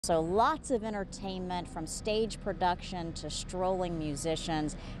So lots of entertainment from stage production to strolling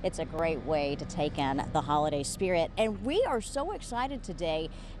musicians. It's a great way to take in the holiday spirit. And we are so excited today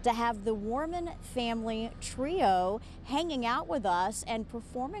to have the Warman family trio hanging out with us and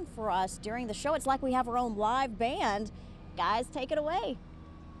performing for us during the show. It's like we have our own live band. Guys, take it away.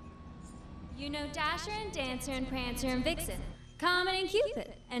 You know Dasher and Dancer and Prancer and Vixen, Comet and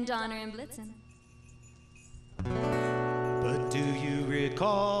Cupid, and Donner and Blitzen. But do you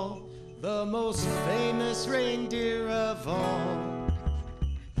recall the most famous reindeer of all?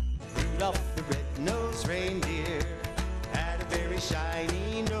 Rudolph the red-nosed reindeer had a very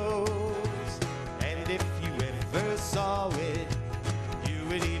shiny nose, and if you ever saw it, you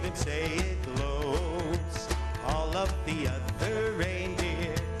would even say it glows. All of the other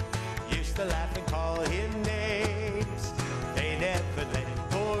reindeer used to laugh and call him names. They never let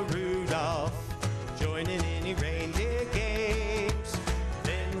poor Rudolph join in any reindeer games.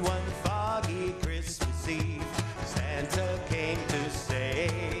 Then one foggy Christmas Eve, Santa came to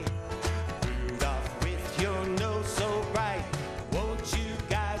say, Rudolph, with your nose so bright, won't you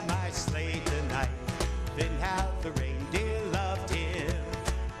guide my sleigh tonight? Then how the reindeer loved him,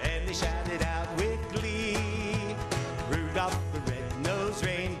 and they shouted out with glee, Rudolph the red-nosed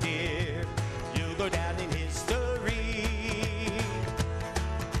reindeer, you'll go down in history.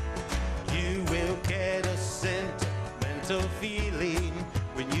 You will get a sentimental feeling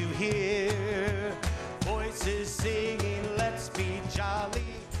when you hear voices singing, let's be jolly,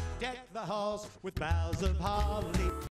 deck the halls with boughs of holly.